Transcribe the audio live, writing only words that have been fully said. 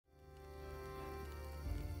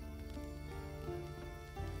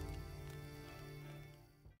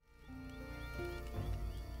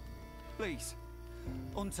Please,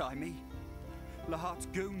 untie me. Lahart's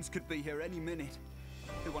goons could be here any minute.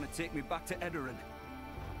 They want to take me back to Edoran.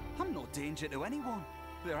 I'm no danger to anyone.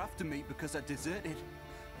 They're after me because I deserted.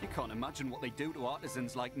 You can't imagine what they do to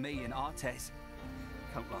artisans like me in Wartales.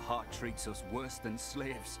 Count Lahart treats us worse than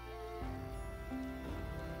slaves.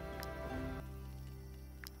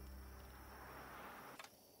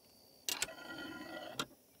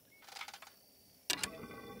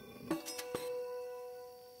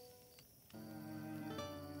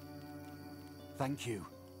 Thank you.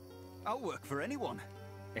 I'll work for anyone,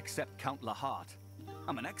 except Count Lahart.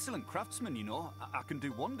 I'm an excellent craftsman, you know. I can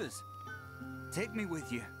do wonders. Take me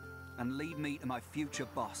with you, and lead me to my future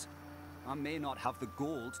boss. I may not have the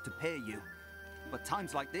gold to pay you, but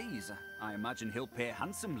times like these, I imagine he'll pay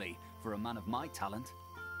handsomely for a man of my talent.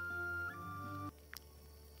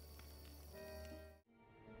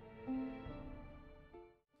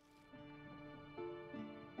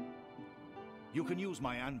 You can use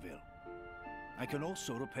my anvil. I can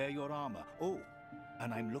also repair your armor. Oh,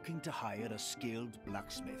 and I'm looking to hire a skilled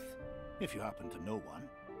blacksmith, if you happen to know one.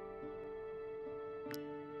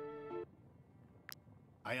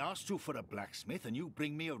 I asked you for a blacksmith, and you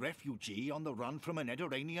bring me a refugee on the run from an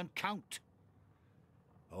Edoranian count.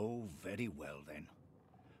 Oh, very well then.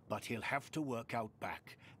 But he'll have to work out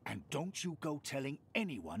back, and don't you go telling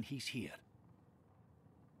anyone he's here.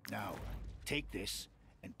 Now, take this,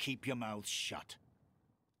 and keep your mouths shut.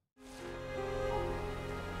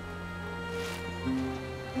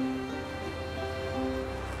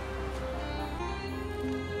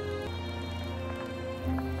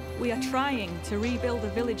 We are trying to rebuild a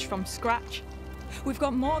village from scratch. We've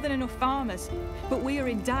got more than enough farmers, but we are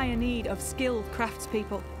in dire need of skilled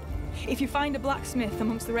craftspeople. If you find a blacksmith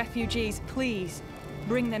amongst the refugees, please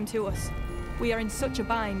bring them to us. We are in such a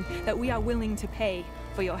bind that we are willing to pay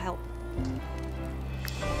for your help.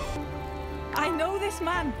 I know this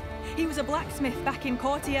man. He was a blacksmith back in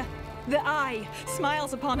Courtier. The eye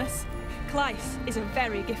smiles upon us. Claes is a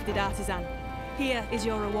very gifted artisan. Here is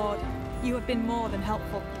your reward. You have been more than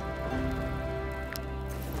helpful.